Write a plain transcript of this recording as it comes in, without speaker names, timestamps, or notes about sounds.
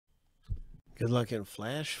Good luck in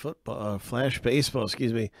Flash football, Flash baseball,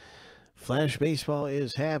 excuse me. Flash baseball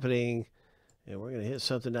is happening, and we're going to hit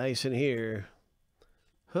something nice in here.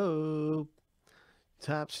 Hope.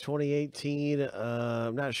 Tops 2018.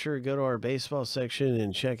 I'm not sure. Go to our baseball section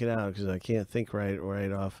and check it out because I can't think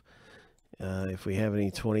right off if we have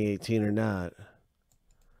any 2018 or not.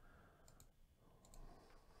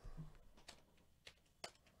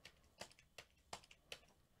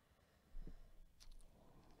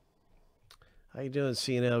 How you doing,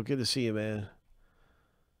 CNL? Good to see you, man.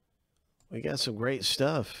 We got some great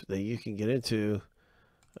stuff that you can get into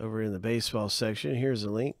over in the baseball section. Here's a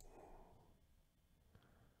link.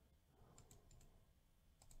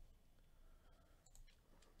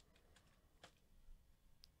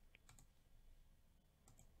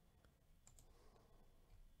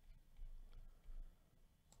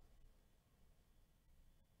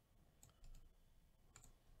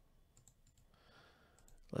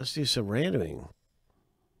 Let's do some randoming.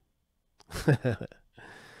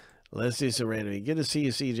 Let's do some randoming. Good to see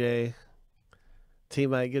you, CJ.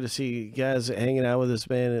 T-Mike, good to see you guys hanging out with us,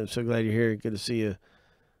 man. I'm so glad you're here. Good to see you.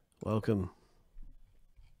 Welcome.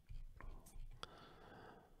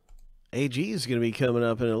 AG is going to be coming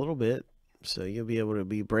up in a little bit, so you'll be able to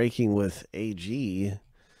be breaking with AG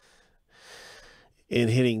and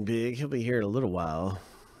hitting big. He'll be here in a little while.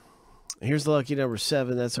 Here's the lucky number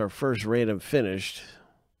 7. That's our first random finished.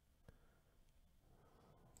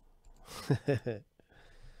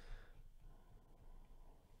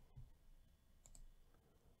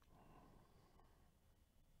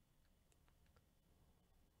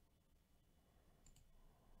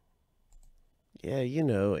 Yeah, you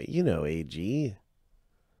know AG.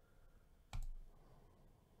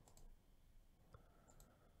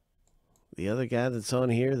 The other guy that's on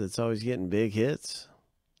here that's always getting big hits.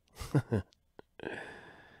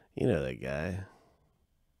 You know that guy.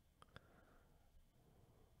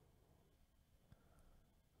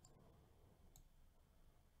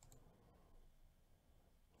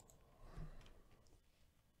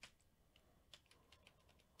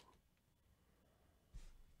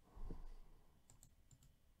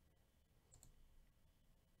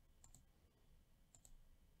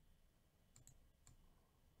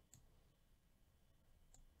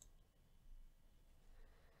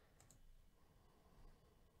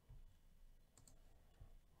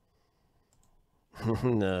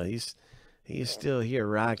 No, he's still here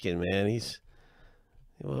rocking, man. He's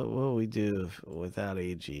what will we do without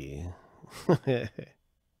AG?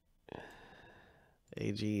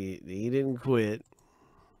 AG, he didn't quit.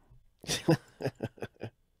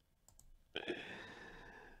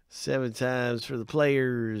 7 times for the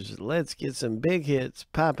players. Let's get some big hits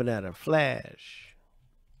popping out of Flash.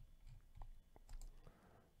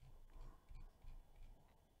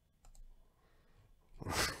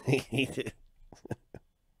 He did.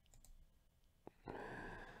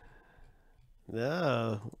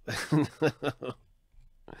 No.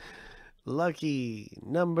 Lucky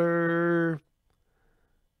number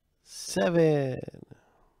 7.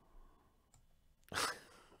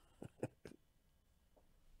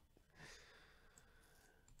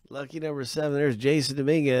 Lucky number 7. There's Jason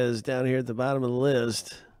Dominguez down here at the bottom of the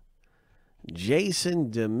list.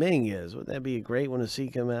 Jason Dominguez. Wouldn't that be a great one to see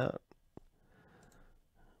come out?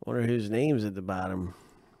 Wonder whose name's at the bottom.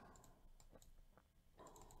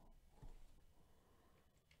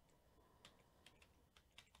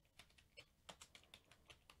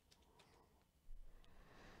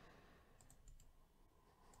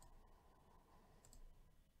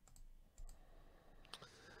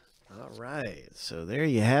 All right, so there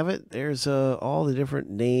you have it. There's all the different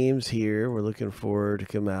names here. We're looking forward to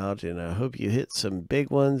come out, and I hope you hit some big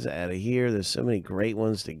ones out of here. There's so many great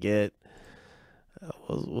ones to get.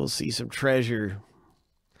 We'll see some treasure.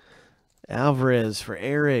 Alvarez for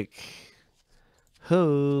Eric.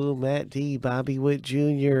 Ho, Matt D, Bobby Witt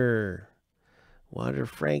Jr. Wander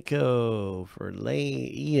Franco for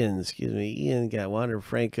Ian. Excuse me, Ian got Wander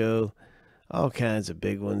Franco. All kinds of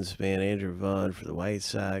big ones, man. Andrew Vaughn for the White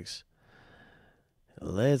Sox.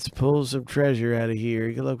 Let's pull some treasure out of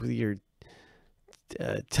here. Good luck with your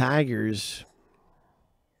Tigers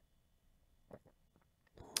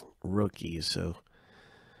rookies. So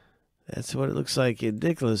that's what it looks like. And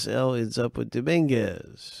Nicholas L ends up with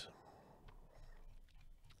Dominguez.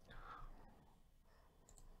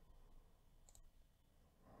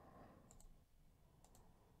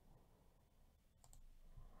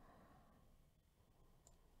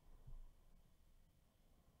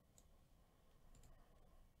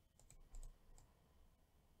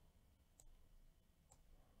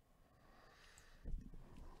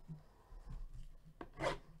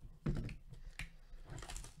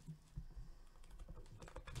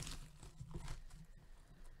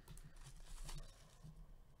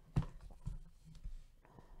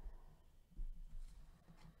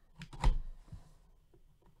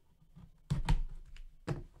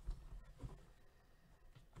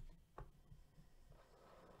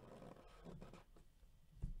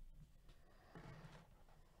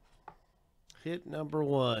 Hit number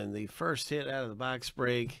 1. The first hit out of the box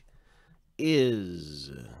break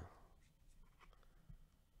is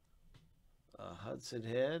a Hudson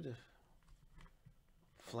Head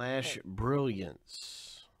Flash Brilliance.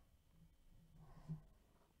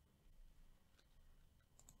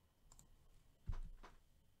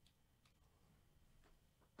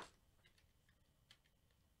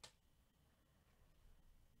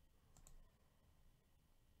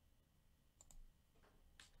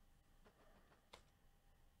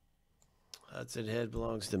 Hudson Head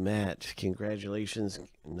belongs to Matt. Congratulations.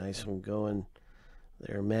 Nice one going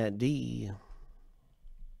there, Matt D.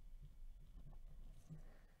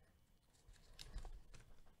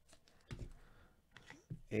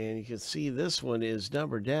 And you can see this one is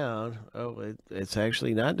numbered down. Oh, it's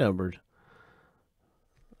actually not numbered.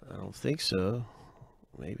 I don't think so.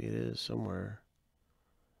 Maybe it is somewhere.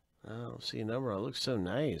 I don't see a number. It looks so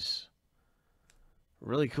nice.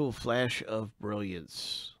 Really cool flash of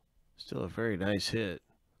brilliance. Still a very nice hit.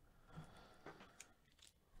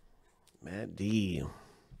 Matt D.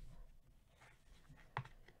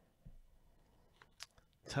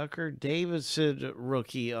 Tucker Davidson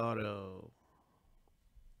rookie auto.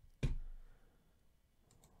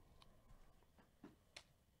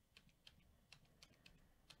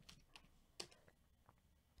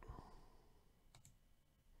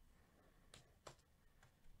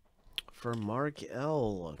 For Mark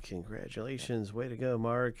L. Congratulations. Way to go,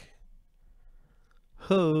 Mark.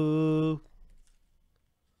 Ho.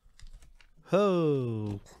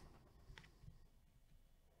 Ho.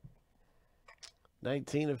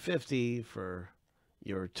 19 of 50 for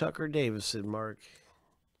your Tucker Davidson, Mark.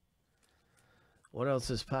 What else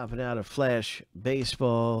is popping out of Flash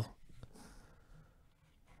Baseball?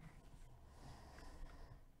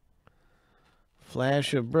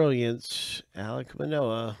 Flash of Brilliance, Alek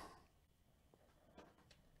Manoah.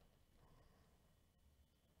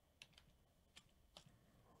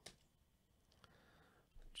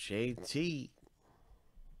 JT.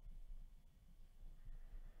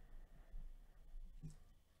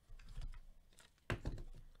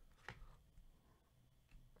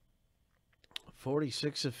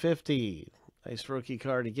 $46 of 50. Nice rookie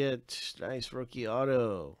card to get. Nice rookie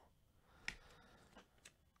auto.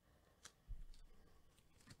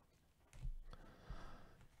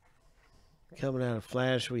 Coming out of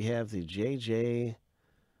Flash, we have the JJ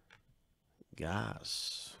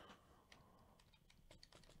Goss.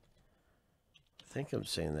 I think I'm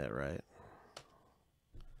saying that right.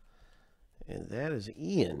 And that is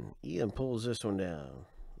Ian. Ian pulls this one down.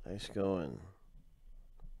 Nice going.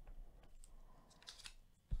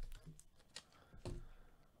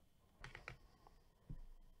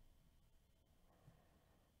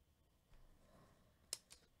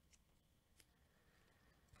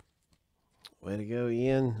 Way to go,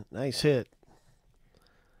 Ian. Nice hit.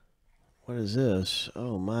 What is this?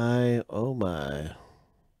 Oh my, oh my.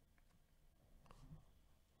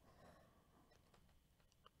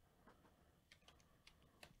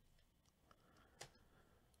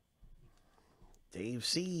 Dave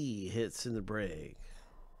C. hits in the break.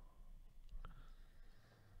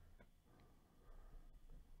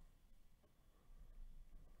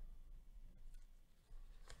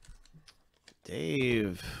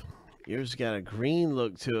 Dave, yours got a green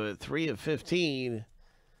look to it. 3 of 15.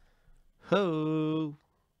 Ho!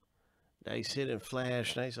 Nice hit and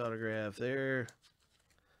flash. Nice autograph there.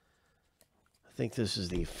 I think this is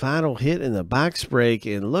the final hit in the box break.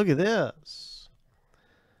 And look at this.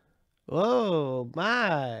 Oh,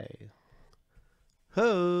 my.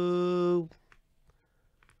 Ho!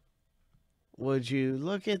 Would you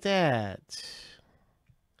look at that?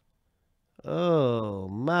 Oh,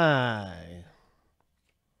 my.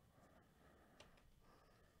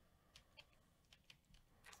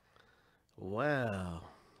 Wow.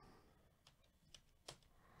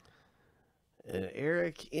 And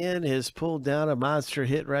Eric N has pulled down a monster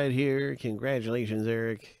hit right here. Congratulations,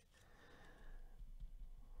 Eric.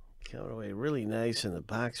 Coming away really nice in the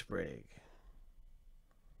box break.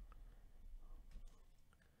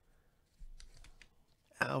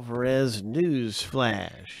 Alvarez News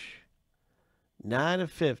Flash. 9 of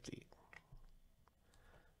 50.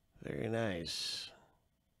 Very nice.